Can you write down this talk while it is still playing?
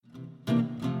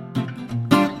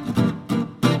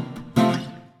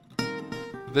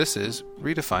This is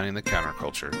Redefining the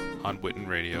Counterculture on Witten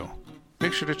Radio.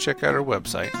 Make sure to check out our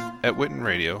website at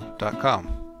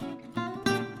wittenradio.com.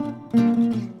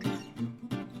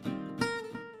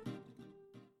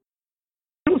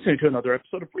 You're listening to another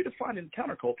episode of Redefining the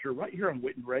Counterculture right here on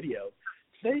Witten Radio.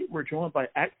 Today we're joined by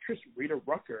actress Rita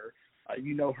Rucker.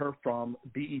 You know her from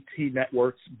BET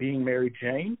Network's Being Mary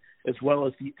Jane, as well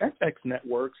as the FX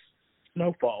Network's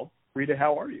Snowfall. Rita,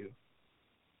 how are you?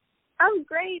 I'm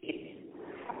great.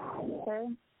 Sir,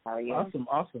 how are you?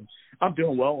 Awesome. I'm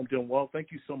doing well.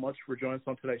 Thank you so much for joining us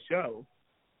on today's show.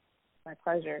 My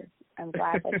pleasure. I'm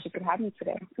glad that you could have me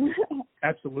today.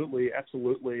 Absolutely.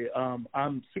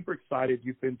 I'm super excited.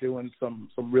 You've been doing some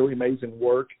really amazing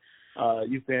work.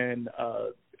 You've been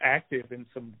active in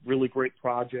some really great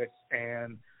projects,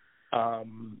 and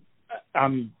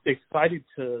I'm excited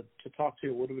to talk to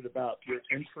you a little bit about your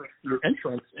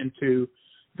entrance into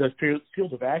the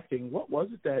field of acting. What was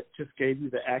it that just gave you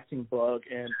the acting bug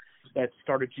and that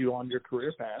started you on your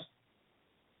career path?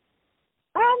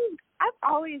 I've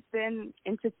always been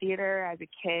into theater as a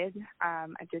kid. I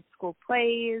did school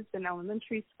plays in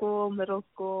elementary school, middle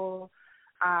school,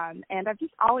 and I've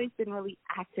just always been really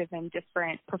active in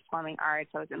different performing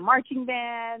arts. I was in marching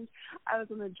band, I was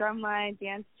on the drumline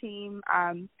dance team,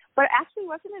 but it actually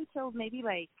wasn't until maybe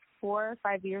like 4 or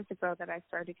 5 years ago that I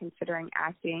started considering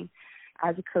acting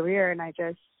as a career, and I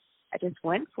just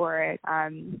went for it.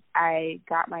 I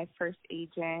got my first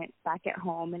agent back at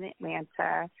home in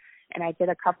Atlanta, and I did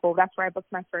a couple. That's where I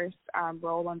booked my first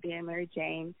role on Being Mary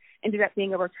Jane. Ended up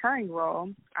being a recurring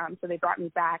role, so they brought me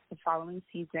back the following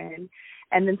season.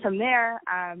 And then from there,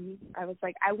 I was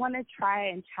like, I want to try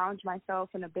and challenge myself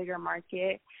in a bigger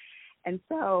market. And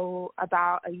so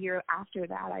about a year after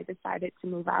that, I decided to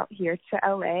move out here to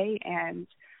L.A., and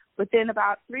within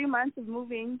about 3 months of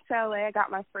moving to L.A., I got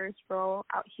my first role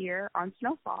out here on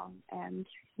Snowfall, and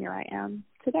here I am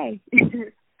today.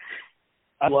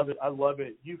 I love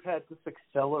it. You've had this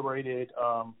accelerated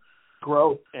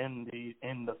growth in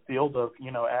the field of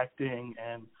acting,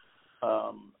 and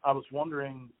I was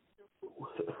wondering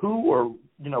who or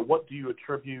what do you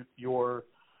attribute your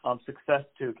success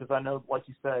to? Because I know, like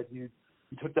you said, you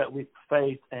took that leap of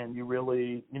faith and you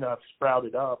really have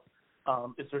sprouted up.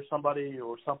 Is there somebody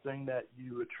or something that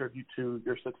you attribute to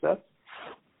your success?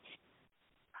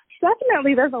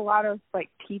 Definitely, there's a lot of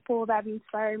people that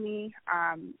inspire me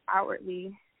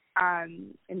outwardly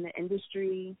in the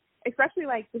industry, especially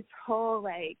this whole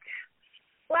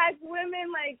Black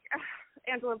women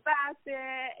Angela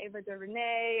Bassett, Ava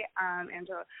DuVernay,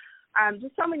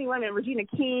 just so many women, Regina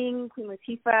King, Queen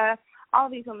Latifah. All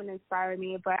these women inspire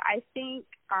me, but I think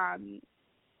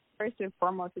first and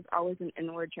foremost, it's always an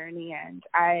inward journey, and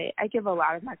I give a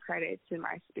lot of my credit to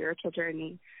my spiritual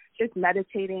journey, just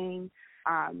meditating,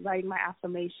 writing my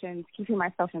affirmations, keeping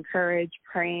myself encouraged,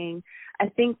 praying. I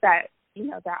think that,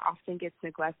 that often gets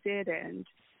neglected and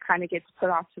kind of gets put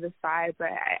off to the side, but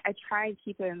I try and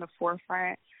keep it in the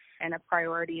forefront and a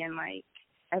priority in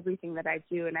everything that I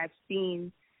do, and I've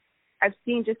seen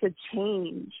just a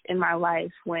change in my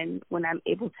life when I'm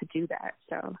able to do that.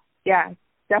 So, yeah.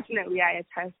 Definitely, I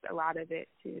attest a lot of it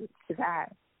to that.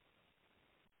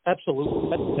 Absolutely,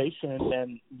 meditation,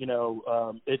 and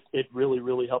it really,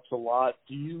 really helps a lot.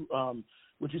 Do you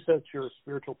would you say that you're a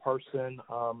spiritual person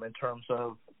in terms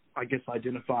of, I guess,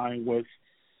 identifying with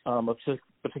a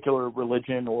particular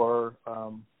religion or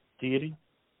deity?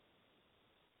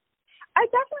 I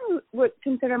definitely would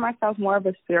consider myself more of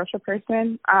a spiritual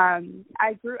person.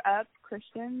 I grew up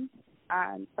Christian.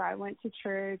 So I went to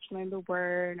church, learned the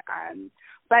word,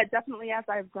 but definitely as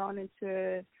I've grown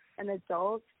into an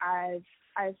adult,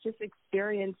 I've just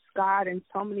experienced God in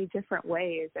so many different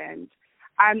ways, and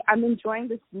I'm enjoying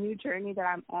this new journey that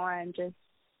I'm on, just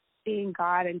seeing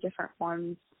God in different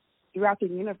forms throughout the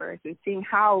universe and seeing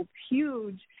how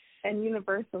huge and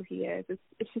universal He is.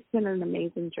 It's just been an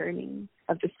amazing journey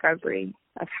of discovery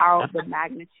of how the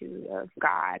magnitude of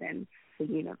God and the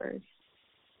universe.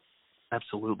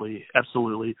 Absolutely.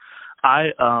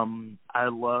 I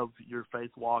love your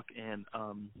faith walk, and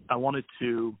I wanted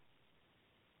to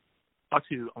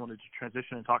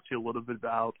transition and talk to you a little bit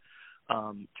about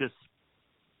just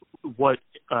what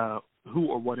who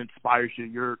or what inspires you.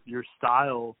 Your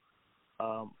style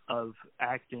of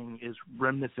acting is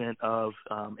reminiscent of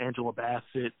Angela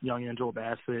Bassett, young Angela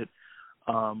Bassett.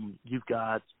 You've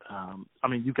got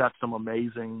some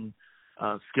amazing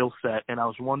skill set, and I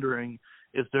was wondering,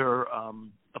 is there a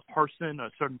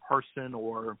certain person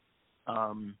or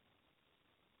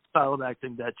style of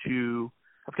acting that you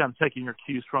have kind of taken your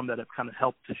cues from that have kind of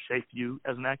helped to shape you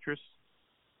as an actress?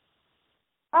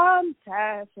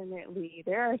 Definitely.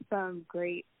 There are some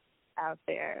great out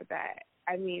there that,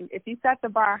 I mean, if you set the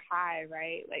bar high,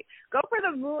 right, like go for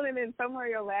the moon and then somewhere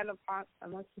you'll land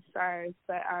amongst the stars.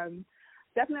 But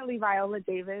definitely Viola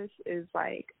Davis is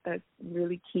like a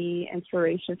really key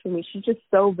inspiration for me. She's just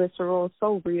so visceral,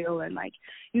 so real, and like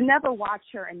you never watch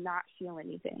her and not feel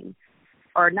anything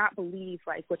or not believe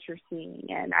like what you're seeing.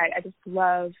 And I just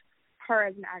love her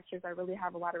as an actress. I really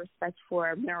have a lot of respect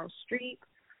for Meryl Streep,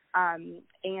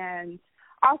 and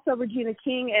also Regina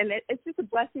King. And it's just a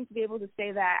blessing to be able to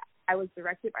say that I was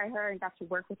directed by her and got to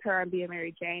work with her on Being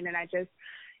Mary Jane. And I just,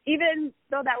 even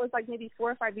though that was like maybe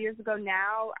 4 or 5 years ago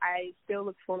now, I still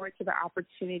look forward to the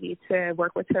opportunity to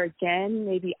work with her again,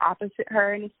 maybe opposite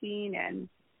her in a scene. And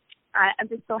I'm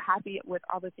just so happy with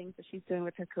all the things that she's doing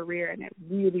with her career, and it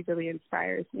really, really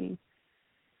inspires me.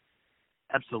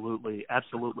 Absolutely,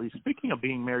 absolutely. Speaking of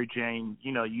Being Mary Jane,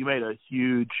 you know, you made a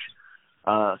huge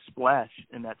splash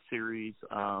in that series,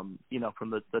 you know, from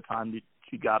the time that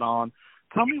you got on.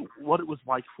 Tell me what it was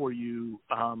like for you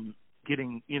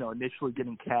initially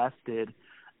getting casted,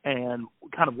 and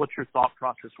kind of what your thought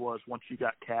process was once you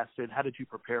got casted. How did you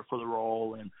prepare for the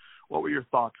role, and what were your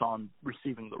thoughts on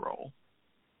receiving the role?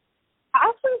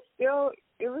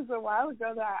 It was a while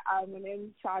ago that I went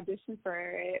in to audition for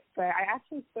it, but I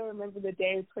actually still remember the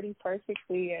day pretty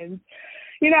perfectly. And,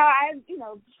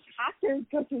 actors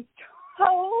go through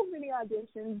so many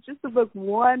auditions just to book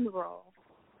one role.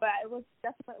 But it was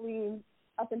definitely,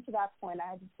 up until that point,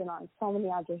 I had just been on so many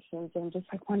auditions and just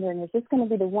like wondering, is this going to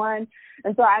be the one?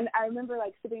 And so I remember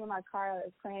like sitting in my car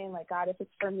like praying, like, God, if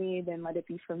it's for me, then let it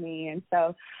be for me. And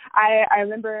so I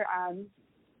remember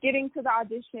getting to the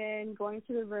audition, going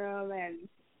to the room, and,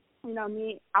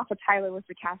 Alpha Tyler was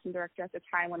the casting director at the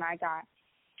time when I got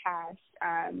cast.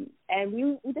 And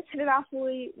we just hit it off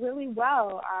really, really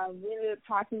well. We ended up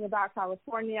talking about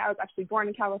California. I was actually born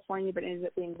in California, but ended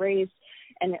up being raised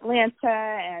in Atlanta.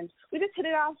 And we just hit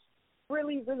it off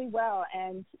really, really well.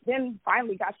 And then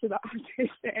finally got to the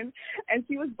audition, and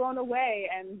she was blown away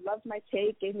and loved my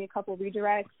take, gave me a couple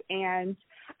redirects. And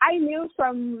I knew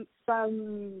from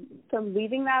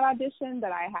leaving that audition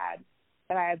that I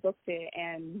had booked it.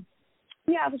 And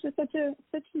yeah, it was just such a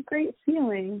great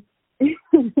feeling.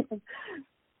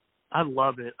 I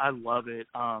love it. I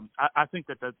think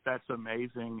that's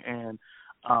amazing, and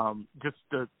just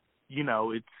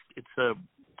it's a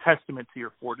testament to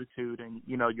your fortitude and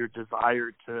your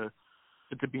desire to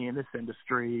be in this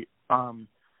industry. And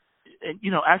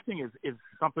acting is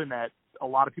something that a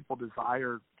lot of people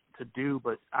desire to do,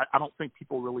 but I don't think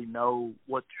people really know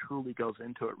what truly goes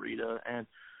into it, Rita. And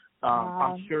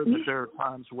I'm sure that there are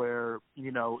times where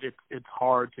it's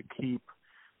hard to keep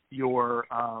your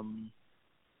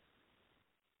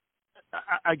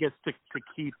I guess to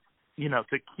keep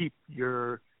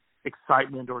your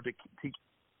excitement, or to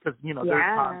because there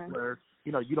are times where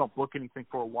you don't book anything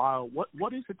for a while.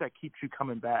 What is it that keeps you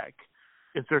coming back?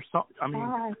 Is there some? I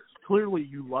mean, clearly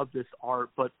you love this art,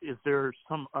 but is there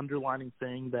some underlining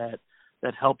thing that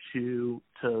helps you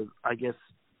to, I guess,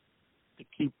 to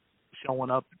keep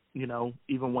showing up?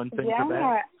 Even when things are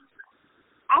bad.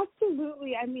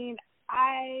 Absolutely. I mean,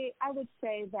 I would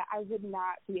say that I would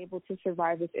not be able to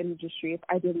survive this industry if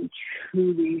I didn't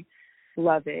truly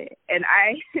love it. And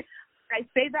I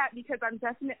say that because I'm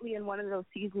definitely in one of those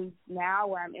seasons now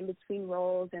where I'm in between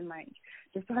roles and like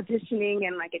just auditioning,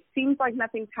 and like it seems like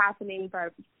nothing's happening,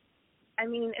 but I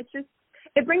mean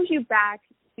it brings you back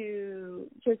to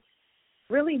just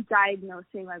really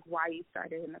diagnosing like why you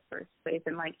started in the first place,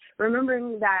 and like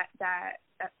remembering that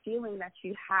feeling that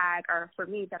you had, or for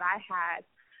me that I had,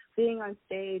 being on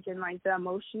stage, and like the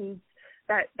emotions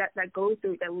that go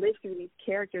through, that live through these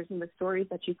characters and the stories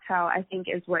that you tell, I think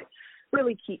is what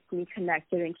really keeps me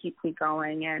connected and keeps me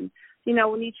going. And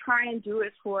when you try and do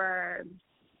it for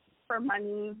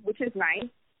money, which is nice,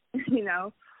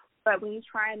 but when you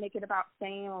try and make it about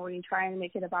fame, or when you try and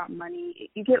make it about money,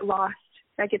 you get lost.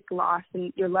 That gets lost,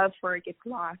 and your love for it gets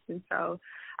lost. And so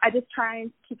I just try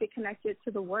and keep it connected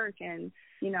to the work, and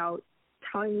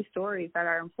telling me stories that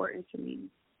are important to me.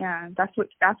 Yeah, that's what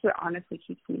honestly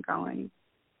keeps me going.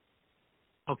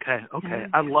 Okay.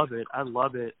 I love it.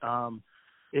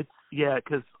 It's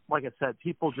because like I said,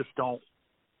 people just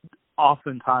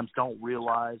oftentimes don't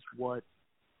realize what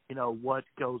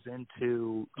goes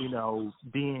into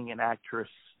being an actress,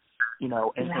 and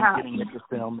getting into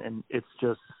film, and it's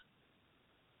just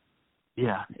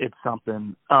it's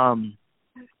something. I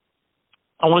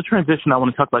want to transition. I want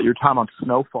to talk about your time on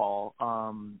Snowfall.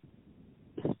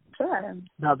 Sure.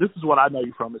 Now, this is what I know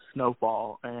you from, is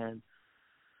Snowfall, and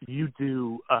you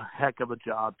do a heck of a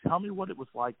job. Tell me what it was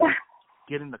like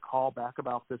getting the call back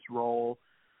about this role,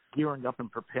 gearing up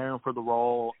and preparing for the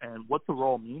role and what the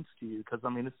role means to you. Because, I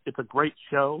mean, it's a great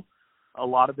show. A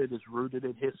lot of it is rooted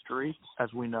in history,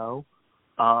 as we know.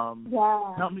 Tell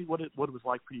me what it was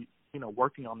like for you,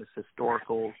 working on this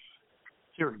historical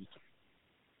series.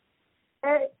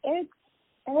 Gosh,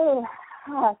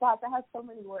 I have so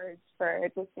many words for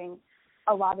it. Just being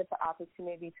allotted the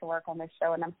opportunity to work on this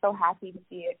show, and I'm so happy to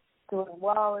see it doing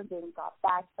well and being brought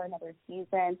back for another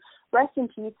season. Rest in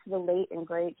peace to the late and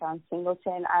great John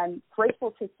Singleton. I'm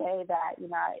grateful to say that,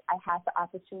 I had the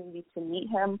opportunity to meet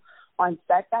him on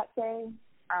set that day.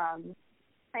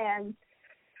 And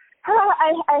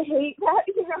I hate that,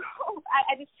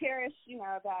 I just cherish,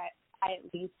 that I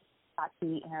at least got to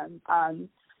meet him.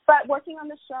 But working on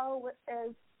the show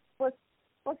was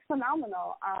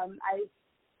phenomenal. I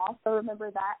also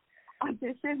remember that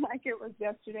audition like it was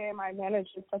yesterday. My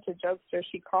manager is such a jokester.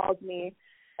 She called me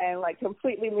and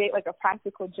completely made a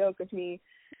practical joke of me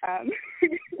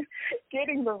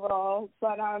getting the role.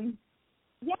 But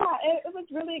it was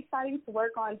really exciting to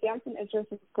work on. Damson Idris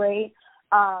is great.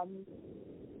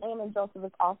 Eamon Joseph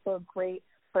is also a great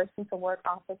person to work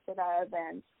opposite of,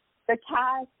 and the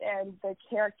cast and the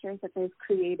characters that they've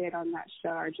created on that show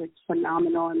are just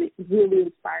phenomenal, and it really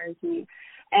inspires me.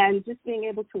 And just being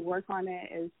able to work on it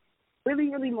is really,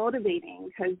 really motivating,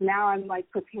 because now I'm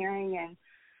preparing and,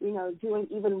 doing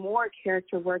even more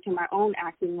character work and my own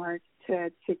acting work to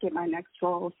get my next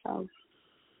role. So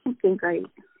it's been great.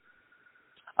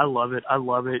 I love it.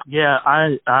 Yeah,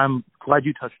 I'm glad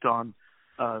you touched on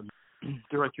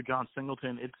director John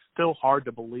Singleton. It's still hard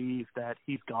to believe that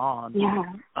he's gone. Yeah.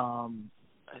 I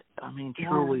mean,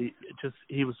 truly,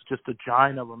 he was just a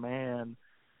giant of a man.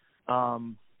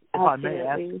 If I may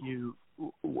ask you,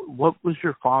 what was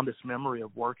your fondest memory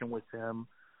of working with him?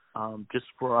 Just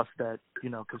for us that,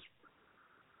 because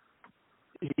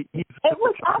it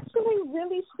was actually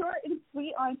really short and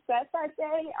sweet on set that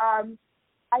day.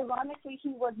 Ironically, he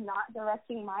was not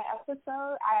directing my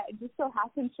episode. I just so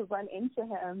happened to run into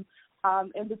him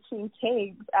in between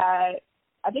takes. I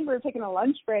think we were taking a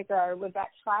lunch break or was at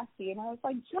Classy, and I was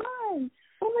like, John,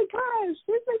 oh my gosh,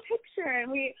 here's my picture. And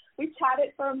we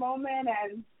chatted for a moment,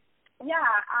 and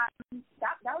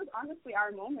that was honestly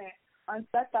our moment on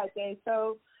set that day.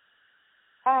 So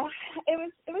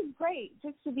it was great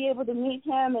just to be able to meet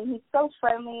him, and he's so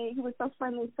friendly. He was so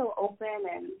friendly, so open,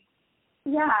 and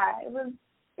it was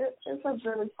a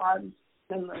really fun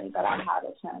memory that I had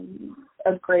of him.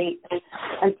 A great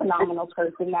and phenomenal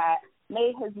person that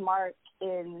made his mark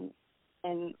in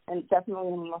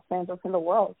definitely in Los Angeles and the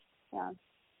world. Yeah.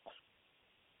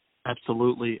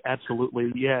 Absolutely.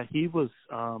 Yeah, he was.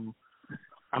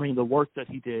 The work that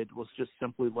he did was just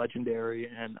simply legendary,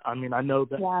 and I know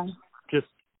that just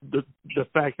the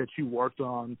fact that you worked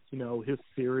on, his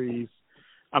series.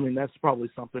 That's probably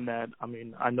something that,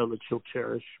 I know that you'll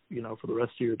cherish, for the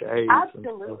rest of your days.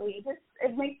 Absolutely.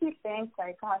 It makes me think,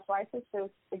 gosh, life is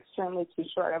just extremely too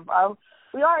short.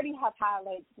 We already have had,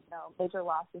 major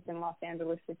losses in Los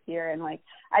Angeles this year, and, it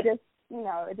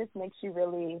just makes you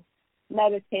really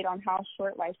meditate on how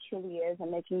short life truly is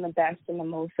and making the best and the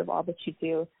most of all that you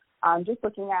do. Just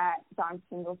looking at John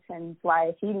Singleton's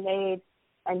life, he made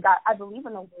and got, I believe,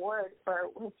 an award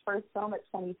for his first film at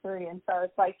 23. And so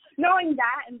it's knowing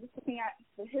that and just looking at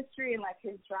the history and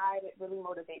his drive, it really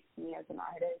motivates me as an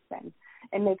artist, and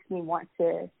it makes me want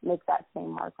to make that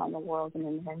same mark on the world and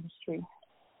in the industry.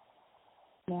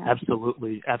 Yeah.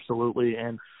 Absolutely.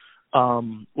 And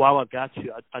while I've got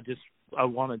you, I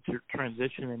wanted to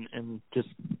transition and just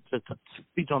to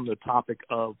speak on the topic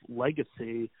of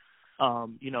legacy.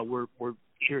 We're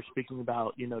here speaking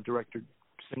about, director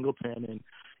Singleton, and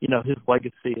his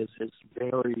legacy is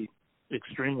very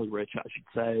extremely rich, I should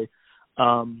say.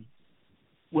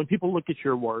 When people look at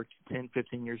your work 10,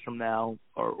 15 years from now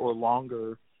or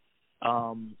longer,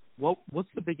 what's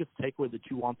the biggest takeaway that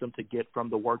you want them to get from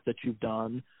the work that you've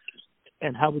done,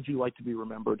 and how would you like to be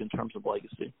remembered in terms of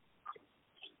legacy?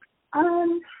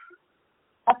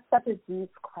 That's such a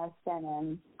deep question,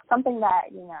 and something that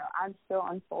I'm still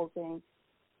unfolding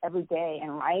every day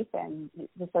in life and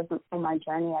just in my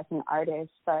journey as an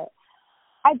artist. But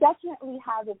I definitely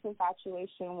have this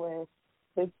infatuation with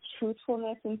the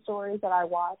truthfulness in stories that I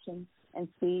watch and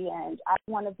see, and I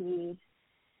want to be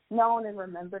known and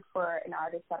remembered for an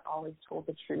artist that always told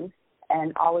the truth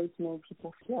and always made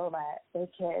people feel that they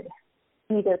could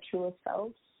be their truest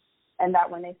selves, and that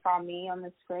when they saw me on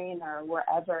the screen or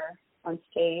wherever on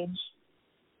stage,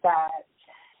 that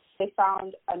they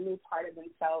found a new part of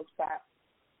themselves that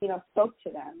spoke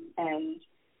to them. And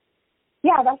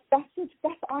that's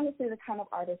honestly the kind of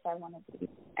artist I want to be.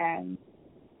 And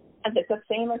If it's a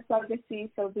famous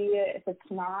legacy, so be it. If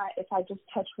it's not, if I just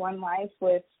touch one life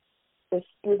with this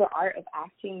through the art of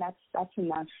acting, that's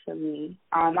enough for me.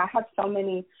 I have so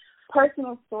many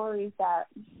personal stories that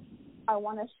I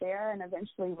want to share and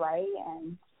eventually write,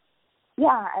 and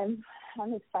yeah,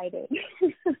 I'm excited.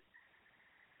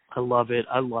 I love it.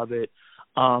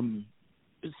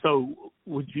 So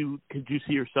could you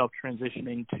see yourself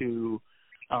transitioning to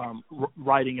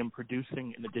writing and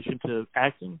producing in addition to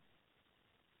acting?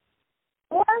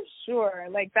 For sure.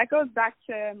 Like, that goes back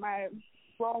to my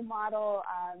role model,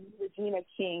 Regina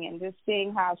King, and just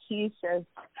seeing how she's just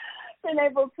been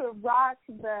able to rock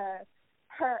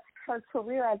her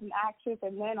career as an actress,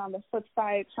 and then on the flip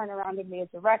side, turn around and be a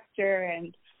director,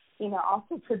 and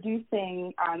also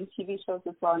producing TV shows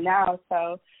as well now.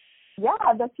 So,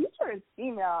 yeah, the future is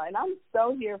female, and I'm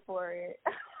so here for it.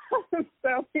 I'm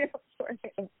so here for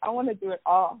it. I want to do it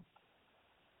all.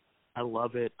 I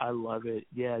love it.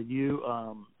 Yeah, you've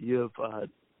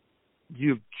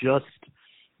just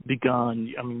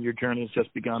begun. I mean, your journey has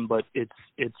just begun, but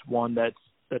it's one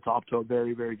that's off to a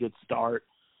very, very good start.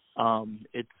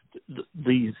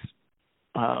 These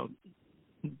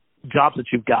jobs that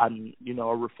you've gotten,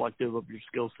 are reflective of your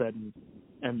skill set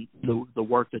and the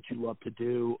work that you love to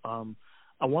do.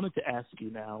 I wanted to ask you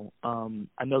now,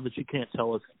 I know that you can't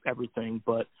tell us everything,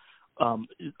 but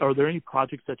are there any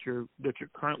projects that you're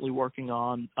currently working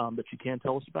on that you can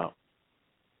tell us about?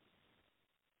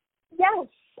 Yes.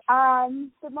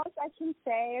 The most I can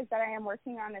say is that I am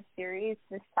working on a series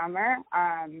this summer.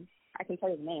 I can tell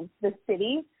you the name, The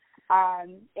City.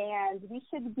 And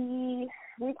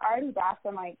we've already wrapped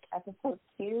on episode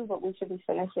 2, but we should be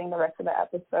finishing the rest of the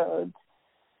episodes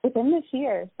within this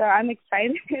year. So I'm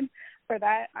excited for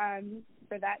that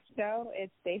show.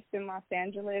 It's based in Los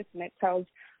Angeles, and it tells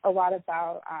a lot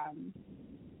about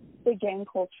the gang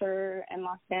culture in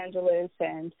Los Angeles,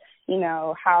 and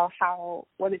how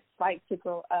what it's like to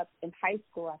grow up in high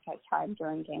school at that time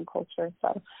during gang culture.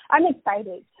 So I'm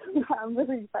excited. I'm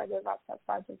really excited about that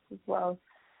project as well.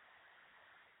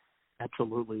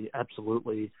 Absolutely.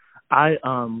 I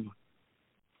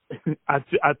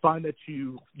find that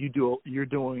you're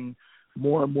doing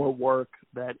more and more work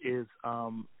that is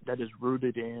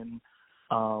rooted in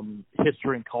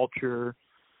history and culture.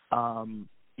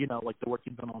 Like the work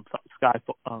you've done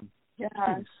on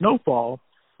Snowfall,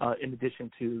 in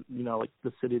addition to like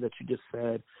The City that you just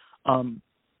said.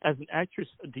 As an actress,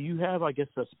 do you have, I guess,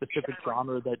 a specific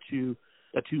genre that you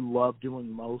love doing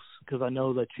most? Because I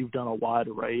know that you've done a wide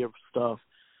array of stuff.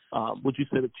 Would you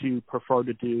say that you prefer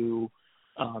to do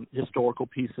historical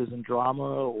pieces and drama,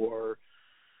 or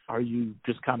are you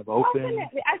just kind of open?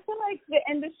 Definitely. I feel like the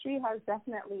industry has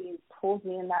definitely pulled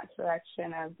me in that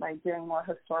direction of doing more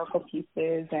historical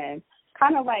pieces and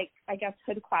kind of I guess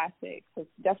hood classics. It's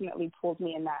definitely pulled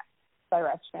me in that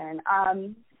direction.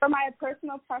 For my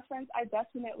personal preference, I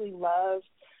definitely love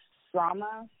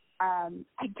drama.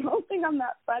 I don't think I'm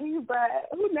that funny, but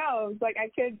who knows? I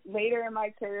could later in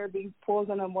my career be pulled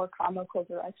in a more comical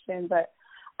direction. But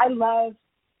I love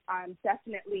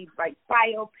definitely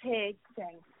biopics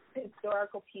and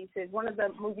historical pieces. One of the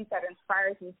movies that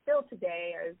inspires me still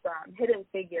today is Hidden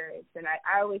Figures, and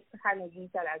I always kind of use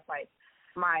that as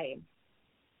my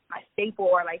staple,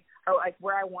 or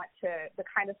where I want to, the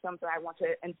kind of films that I want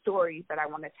to, and stories that I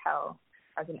want to tell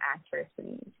as an actress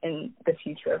in the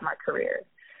future of my career.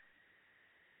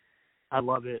 I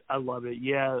love it.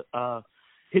 Yeah,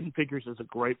 Hidden Figures is a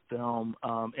great film,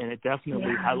 and it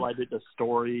definitely highlighted a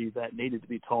story that needed to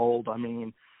be told. I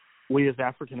mean, we as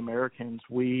African Americans,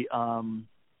 we, a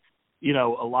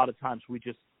lot of times we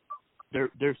just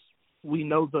we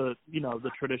know the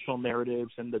traditional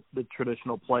narratives and the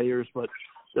traditional players, but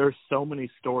there's so many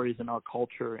stories in our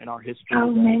culture and our history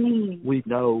that we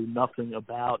know nothing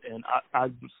about, and I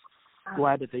was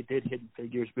glad that they did Hidden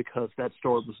Figures because that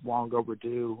story was long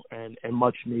overdue and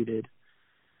much needed.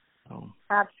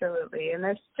 Absolutely. And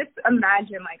there's just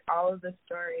imagine all of the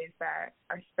stories that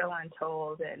are still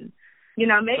untold, and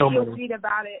maybe you'll read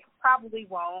about it, probably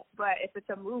won't, but if it's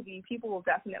a movie, people will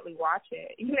definitely watch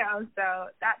it, so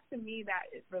that, to me, that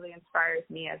it really inspires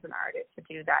me as an artist to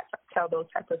do that, to tell those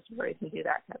types of stories and do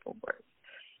that type of work.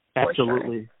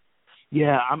 Absolutely. Sure.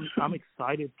 Yeah, I'm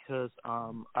excited because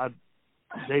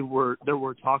there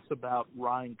were talks about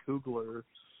Ryan Coogler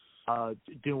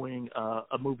doing a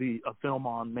film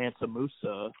on Mansa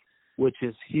Musa, which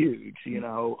is huge,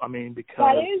 I mean, because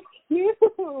that is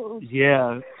huge.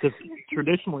 Yeah, because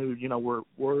traditionally,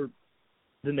 we're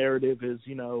the narrative is,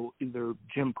 either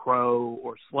Jim Crow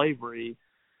or slavery,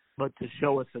 but to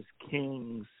show us as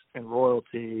kings and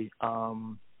royalty,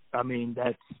 I mean,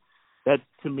 that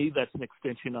to me, that's an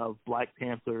extension of Black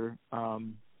Panther.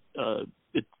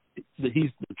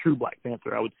 He's the true Black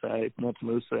Panther, I would say, Mansa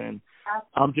Musa, and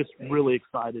I'm just really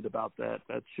excited about that.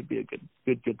 That should be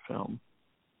a good film.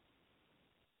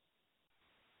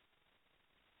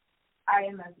 I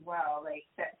am as well. Like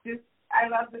that, just I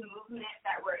love the movement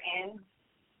that we're in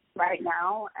right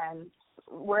now, and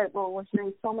we're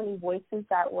hearing so many voices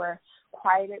that were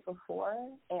quieted before,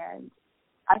 and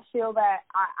I feel that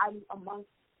I'm amongst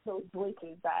those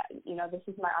voices that, you know, this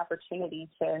is my opportunity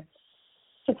to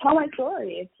tell my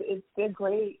story. It's a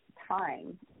great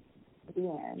time to be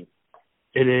in.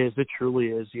 It is. It truly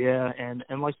is. Yeah. And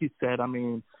like you said, I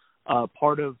mean,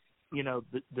 part of, you know,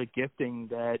 the gifting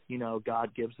that, you know,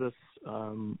 God gives us,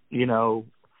 you know,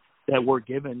 that we're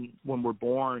given when we're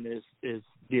born is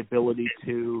the ability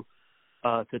to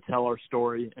tell our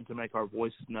story and to make our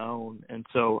voice known. And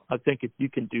so I think if you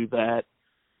can do that,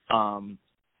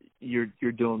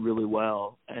 you're doing really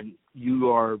well, and you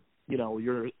are, you know,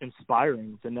 you're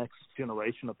inspiring the next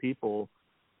generation of people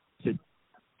to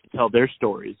tell their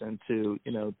stories and to,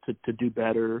 you know, to do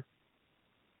better,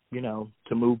 you know,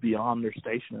 to move beyond their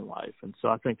station in life. And so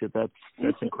I think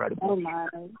that's incredible. Oh my,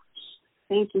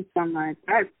 thank you so much.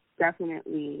 That's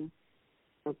definitely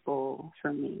a goal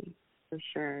for me, for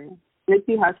sure.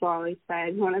 Nipsey Hussle always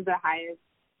said one of the highest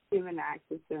human acts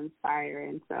is to inspire,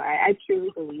 and so I truly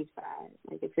believe that.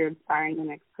 Like, if you're inspiring the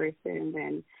next person,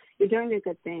 then you're doing a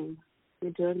good thing.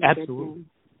 You're doing a good thing.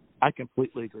 I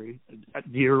completely agree.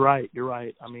 You're right.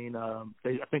 I mean, I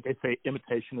think they say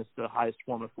imitation is the highest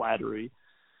form of flattery,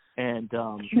 and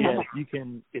if you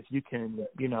can,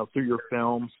 you know, through your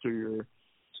films, through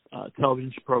your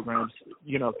television programs,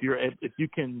 you know, if you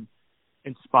can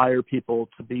inspire people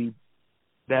to be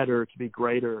better, to be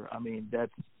greater, I mean, that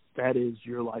is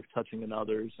your life touching in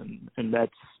others, and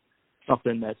that's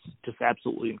something that's just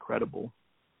absolutely incredible.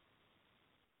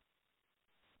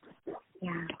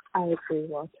 Yeah, I agree,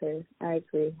 Walter. I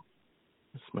agree.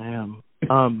 Yes, ma'am.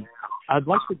 I'd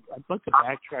like to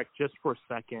backtrack just for a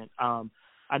second.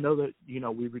 I know that, you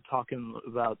know, we were talking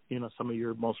about, you know, some of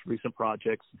your most recent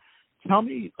projects. Tell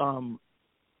me,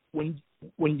 when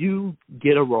you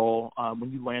get a role,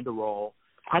 when you land a role,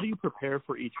 how do you prepare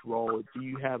for each role? Do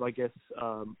you have, I guess,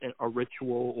 a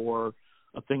ritual or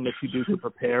a thing that you do to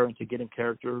prepare and to get in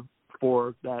character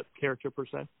for that character per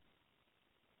se?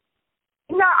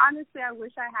 No, honestly, I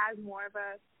wish I had more of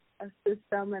a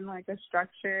system and like a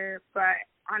structure. But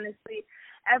honestly,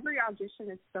 every audition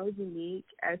is so unique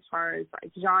as far as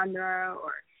like genre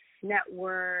or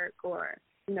network or,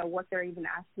 you know, what they're even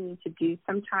asking me to do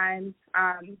sometimes.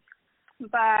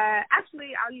 But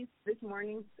actually, I'll use this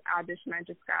morning's audition I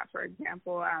just got, for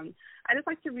example. I just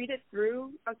like to read it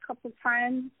through a couple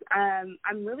times.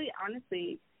 I'm really,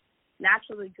 honestly,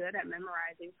 naturally good at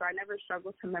memorizing, so I never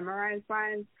struggle to memorize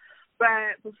lines.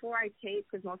 But before I tape,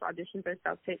 because most auditions are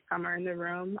self-taped somewhere in the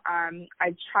room,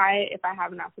 I try, if I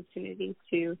have an opportunity,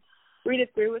 to read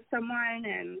it through with someone.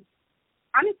 And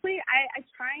honestly, I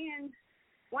try and,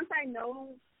 once I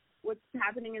know what's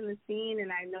happening in the scene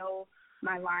and I know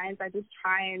my lines, I just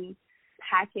try and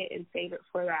pack it and save it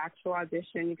for the actual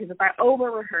audition, because if I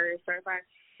over-rehearse or if I,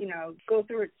 you know, go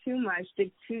through it too much,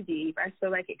 dig too deep, I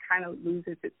feel like it kind of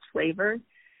loses its flavor.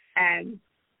 And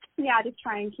yeah, I just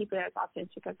try and keep it as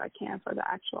authentic as I can for the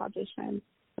actual audition.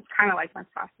 It's kind of like my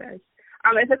process.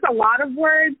 If it's a lot of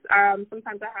words,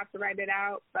 sometimes I have to write it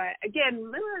out. But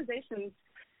again, memorization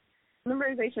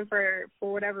for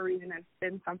whatever reason has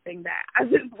been something that I've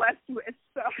been blessed with.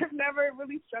 So I've never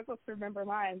really struggled to remember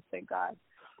lines, thank God.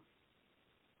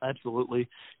 Absolutely.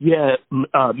 Yeah,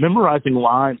 memorizing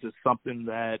lines is something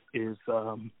that is,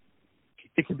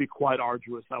 it can be quite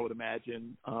arduous, I would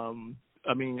imagine.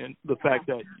 I mean, and the fact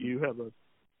that you have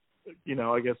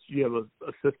I guess you have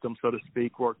a system, so to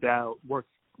speak, worked out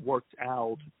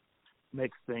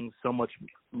makes things so much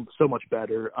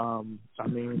better. I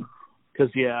mean, because,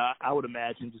 yeah, I would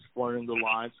imagine just learning the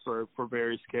lines for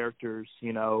various characters,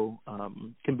 you know,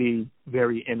 can be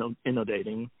very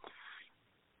inundating.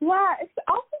 Yeah, it's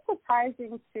also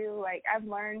surprising, too. Like, I've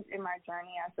learned in my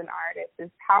journey as an artist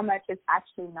is how much it's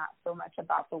actually not so much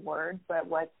about the words, but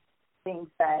what's being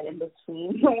said in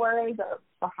between the words or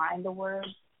behind the words.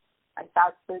 Like,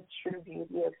 that's the true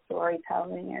beauty of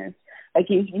storytelling. Is like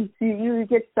you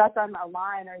get stuck on a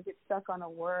line or you get stuck on a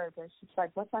word, but it's just like,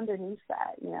 what's underneath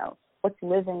that? You know, what's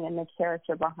living in the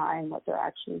character behind what they're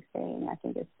actually saying. I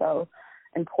think is so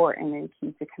important and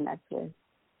key to connect with.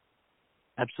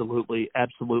 Absolutely.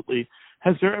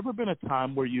 Has there ever been a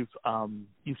time where you've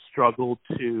struggled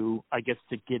to, I guess,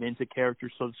 to get into character,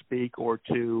 so to speak, or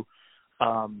to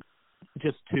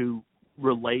just to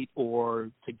relate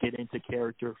or to get into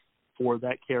character for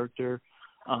that character?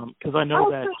 Because I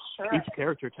know that sure. each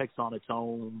character takes on its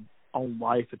own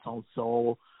life, its own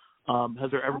soul.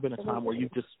 Has there ever been a time where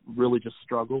you've just really just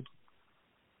struggled?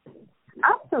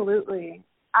 Absolutely.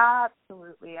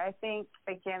 Absolutely. I think,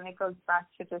 again, it goes back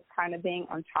to just kind of being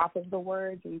on top of the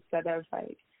words instead of,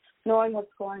 like, knowing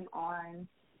what's going on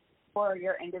for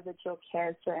your individual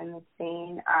character in the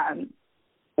scene.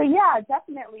 So, yeah,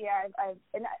 definitely.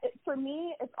 For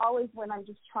me, it's always when I'm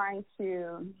just trying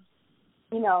to,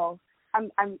 you know,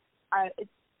 I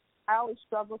always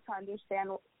struggle to understand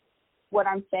what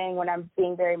I'm saying when I'm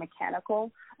being very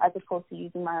mechanical as opposed to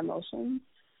using my emotions.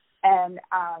 And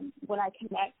when I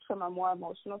connect from a more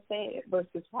emotional state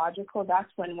versus logical, that's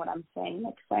when what I'm saying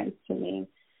makes sense to me.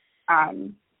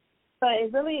 But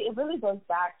it really goes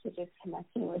back to just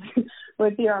connecting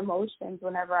with your emotions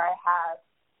whenever I have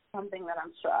something that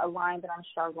a line that I'm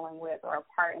struggling with or a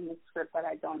part in the script that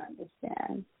I don't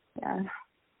understand. Yeah.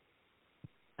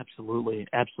 Absolutely.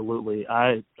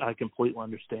 I completely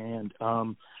understand.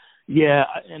 Yeah,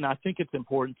 and I think it's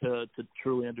important to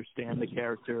truly understand the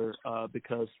character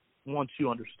because once you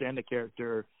understand the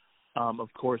character, of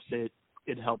course, it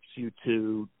helps you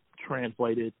to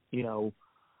translate it, you know,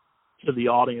 to the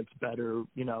audience better,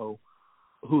 you know,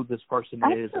 who this person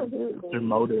is and their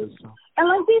motives. And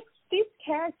like these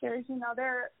characters, you know,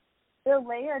 they're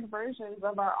layered versions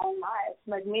of our own lives.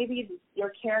 Like maybe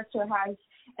your character has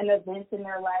an event in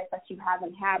their life that you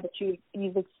haven't had, but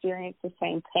you've experienced the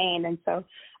same pain. And so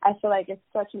I feel like it's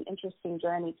such an interesting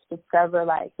journey to discover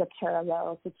like the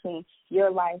parallels between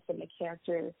your life and the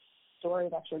character story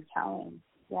that you're telling.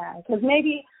 Yeah, because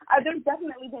maybe there's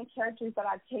definitely been characters that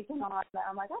I've taken on that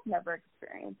I'm like, I've never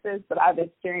experienced this, but I've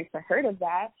experienced or heard of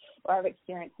that, or I've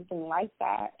experienced something like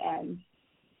that. And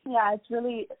yeah, it's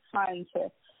really fun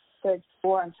to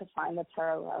explore and to find the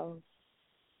parallels.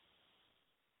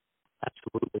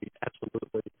 Absolutely.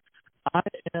 I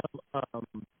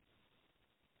am.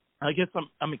 I guess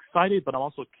I'm excited, but I'm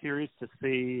also curious to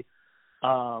see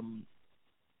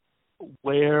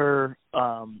where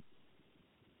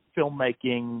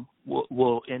filmmaking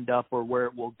will end up, or where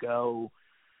it will go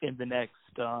in the next,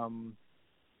 I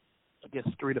guess,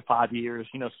 3 to 5 years.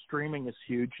 You know, streaming is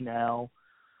huge now.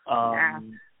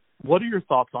 What are your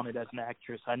thoughts on it as an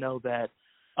actress? I know that,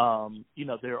 you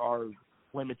know, there are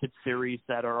limited series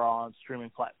that are on streaming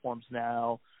platforms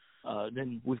now.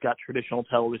 Then we've got traditional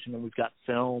television and we've got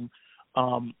film.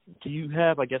 Do you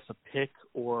have, I guess, a pick,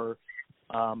 or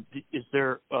is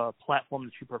there a platform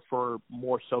that you prefer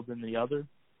more so than the other?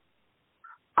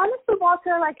 Honestly,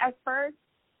 Walter, like at first,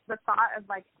 the thought of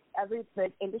like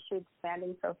the industry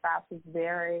expanding so fast is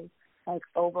very like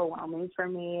overwhelming for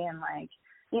me, and like,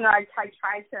 you know, I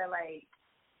tried to like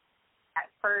at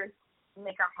first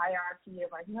make a hierarchy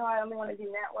of like, no, I only want to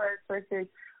do network versus,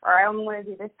 or I only want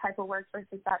to do this type of work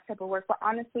versus that type of work. But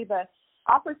honestly, the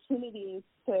opportunities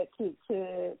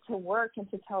to work and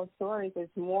to tell stories is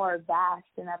more vast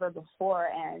than ever before,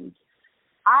 and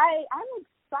I'm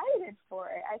excited for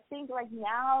it. I think like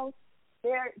now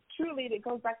it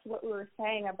goes back to what we were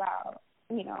saying about,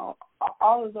 you know,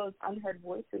 all of those unheard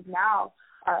voices now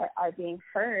are being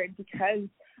heard because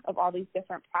of all these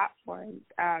different platforms.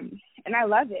 And I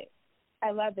love it.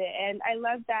 And I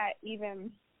love that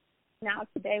even now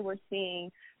today we're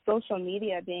seeing social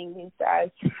media being used as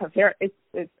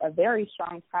it's a very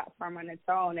strong platform on its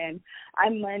own, and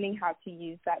I'm learning how to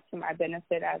use that to my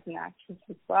benefit as an actress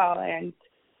as well. And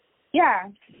yeah,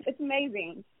 it's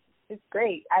amazing. It's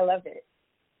great. I love it.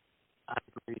 I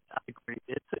agree.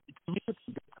 To me, it's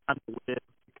a good time to live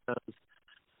because,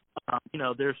 you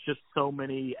know, there's just so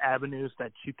many avenues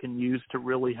that you can use to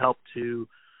really help to,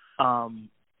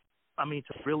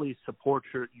 to really support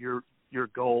your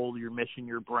goal, your mission,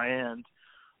 your brand.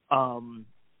 And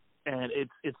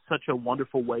it's such a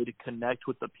wonderful way to connect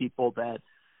with the people that,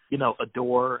 you know,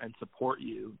 adore and support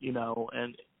you, you know,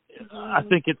 and I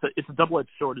think it's a double-edged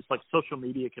sword. It's like social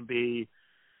media can be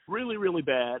really, really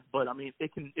bad, but I mean,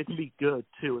 it can be good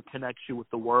too. It connects you with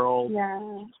the world,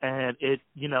 and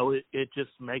it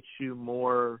just makes you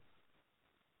more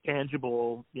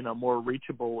tangible, you know, more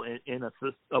reachable in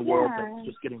a world that's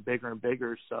just getting bigger and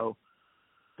bigger. So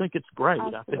I think it's great.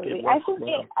 Absolutely.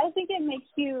 I think it makes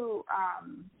you,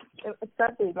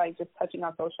 especially like just touching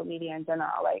on social media in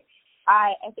general. Like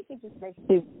I think it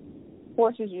just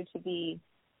forces you to be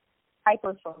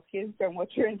hyper-focused on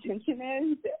what your intention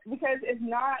is, because if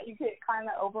not, you get kind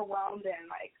of overwhelmed and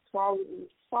like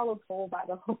swallowed whole by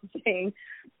the whole thing.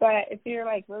 But if you're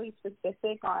like really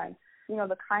specific on, you know,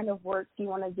 the kind of work you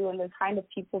want to do and the kind of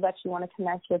people that you want to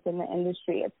connect with in the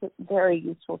industry, it's a very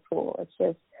useful tool. It's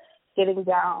just getting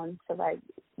down to like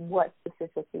what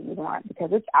specifically you want, because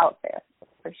it's out there.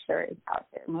 For sure it's out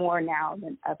there more now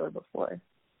than ever before.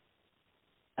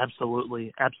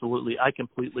 Absolutely. Absolutely. I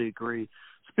completely agree.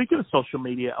 Speaking of social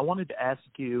media, I wanted to ask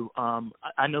you,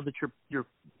 I know that you're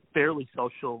fairly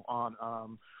social on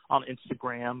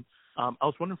Instagram. I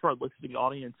was wondering for our listening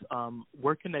audience,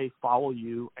 where can they follow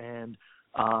you and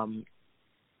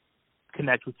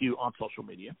connect with you on social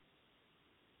media?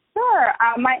 Sure.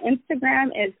 My Instagram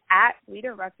is at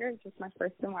Rita Rucker, just my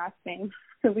first and last name,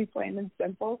 really plain and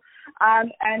simple.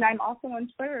 And I'm also on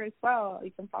Twitter as well.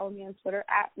 You can follow me on Twitter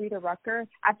at Rita Rucker.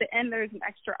 At the end, there's an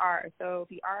extra R, so it'll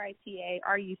be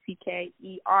RITARUCKERR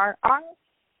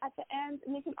at the end.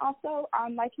 And you can also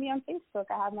like me on Facebook.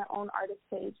 I have my own artist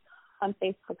page on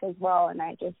Facebook as well, and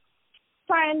I just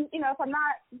try and, if I'm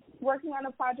not working on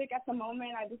a project at the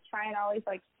moment, I just try and always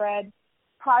like spread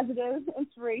positive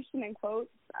inspiration and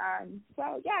quotes.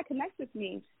 So yeah, connect with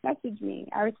me, message me,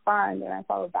 I respond and I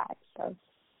follow back. So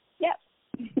yep.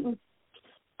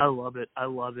 I love it.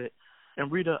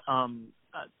 And Rita,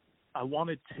 I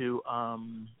wanted to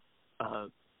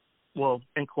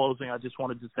in closing, I just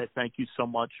wanted to say thank you so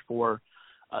much for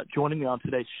joining me on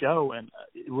today's show, and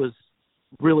it was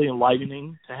really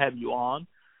enlightening to have you on.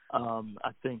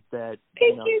 I think that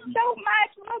Thank you so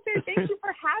much, Walter. Thank you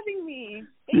for having me.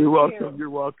 You're welcome. You're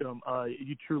welcome.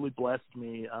 You truly blessed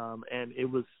me, and it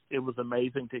was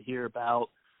amazing to hear about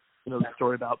the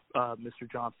story about Mr.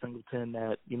 John Singleton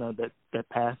that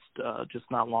passed just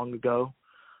not long ago.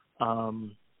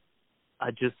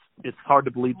 It's hard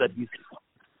to believe that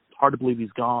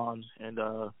he's gone, and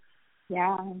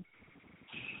yeah,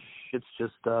 it's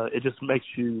just it just makes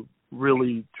you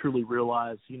really truly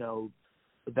realize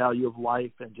the value of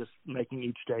life and just making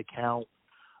each day count.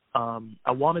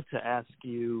 I wanted to ask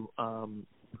you, when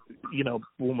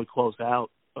we close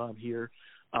out here,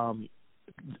 I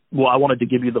wanted to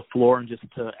give you the floor and just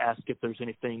to ask if there's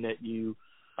anything that you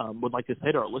would like to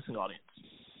say to our listening audience.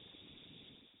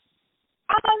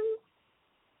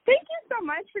 Thank you so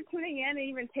much for tuning in and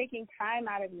even taking time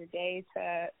out of your day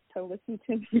to listen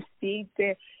to me speak,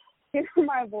 to hear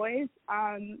my voice.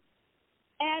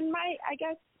 And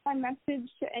my message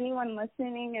to anyone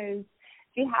listening is,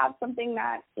 if you have something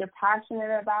that you're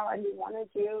passionate about and you want to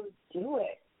do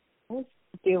it. Just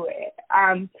do it.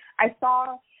 I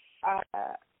saw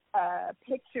a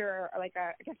picture, I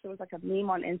guess it was like a meme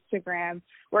on Instagram,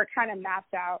 where it kind of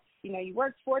mapped out, you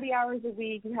work 40 hours a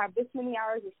week, you have this many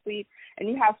hours of sleep, and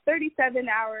you have 37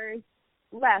 hours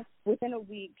left within a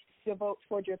week to devote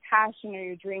towards your passion or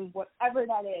your dream, whatever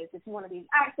that is. If you want to be an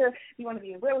actor, if you want to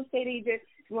be a real estate agent,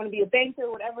 if you want to be a banker,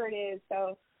 whatever it is.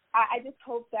 So I just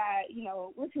hope that,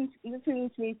 listening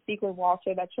to me speak with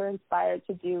Walter, that you're inspired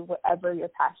to do whatever your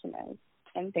passion is.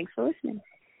 And thanks for listening.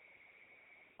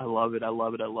 I love it.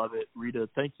 Rita,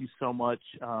 thank you so much.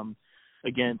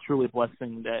 Again, truly a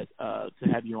blessing that to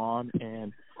have you on,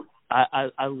 and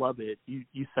I love it.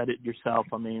 You said it yourself.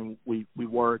 I mean, we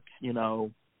work,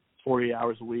 40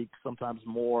 hours a week, sometimes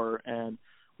more, and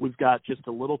we've got just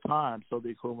a little time, so the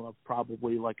equivalent of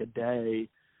probably like a day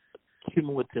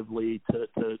cumulatively to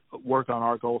work on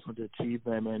our goals and to achieve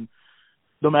them. And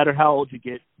no matter how old you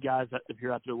get, guys, if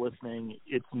you're out there listening,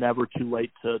 it's never too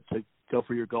late to go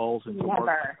for your goals and to work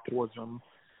towards them.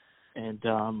 And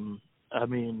I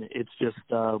mean, it's just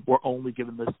we're only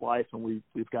given this life, and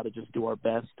we've got to just do our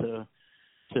best to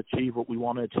achieve what we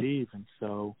want to achieve. And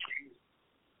so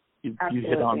you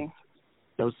hit on,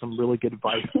 that was some really good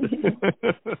advice.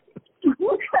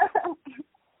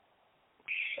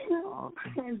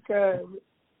 Good.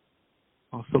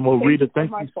 Awesome. Well, Rita,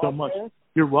 thank you so much.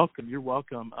 You're welcome.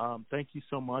 Thank you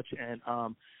so much. And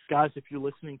guys, if you're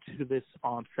listening to this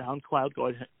on SoundCloud,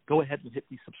 go ahead and hit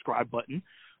the subscribe button.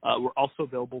 We're also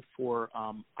available for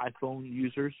iPhone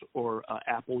users or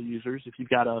Apple users. If you've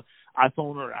got an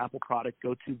iPhone or Apple product,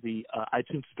 go to the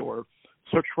iTunes store,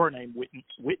 search for our name,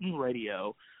 Witten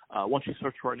Radio. Once you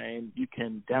search for our name, you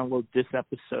can download this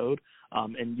episode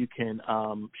and you can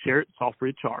share it. It's all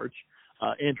free of charge.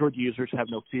 Android users, have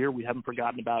no fear. We haven't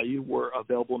forgotten about you. We're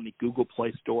available in the Google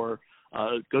Play Store.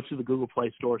 Go to the Google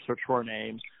Play Store, search for our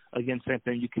name. Again, same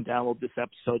thing. You can download this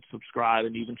episode, subscribe,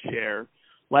 and even share.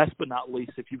 Last but not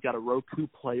least, if you've got a Roku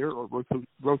player or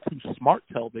Roku smart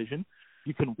television,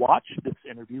 you can watch this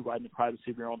interview right in the privacy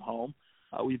of your own home.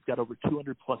 We've got over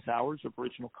 200-plus hours of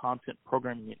original content,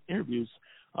 programming, and interviews,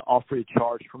 all free of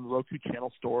charge from the Roku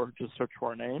channel store. Just search for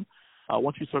our name.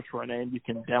 Once you search for our name, you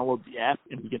can download the app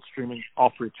and begin streaming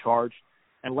all free of charge.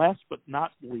 And last but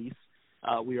not least,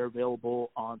 we are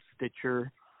available on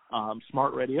Stitcher,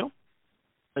 Smart Radio,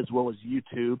 as well as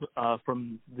YouTube.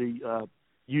 From the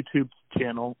YouTube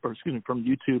channel, from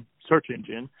YouTube search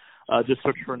engine. Just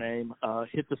search her name,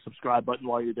 hit the subscribe button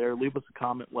while you're there. Leave us a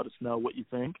comment, let us know what you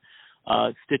think.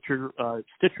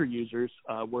 Stitcher users,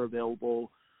 we're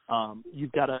available.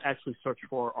 You've got to actually search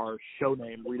for our show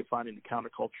name, Redefining the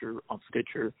Counterculture, on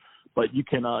Stitcher. But you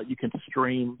can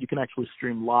stream. You can actually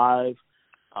stream live.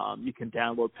 You can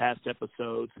download past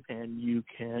episodes, and you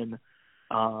can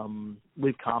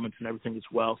leave comments and everything as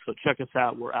well. So check us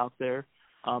out. We're out there.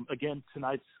 Again,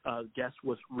 tonight's guest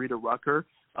was Rita Rucker.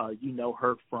 You know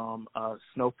her from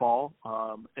Snowfall,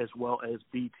 as well as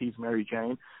BET's Mary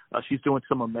Jane. She's doing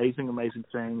some amazing, amazing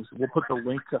things. We'll put the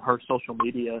link to her social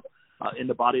media in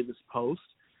the body of this post.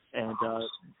 And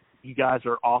you guys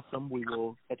are awesome. We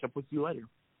will catch up with you later.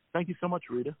 Thank you so much,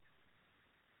 Rita.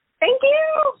 Thank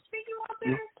you. Thank you,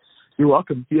 Walter. You're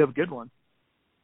welcome. You have a good one.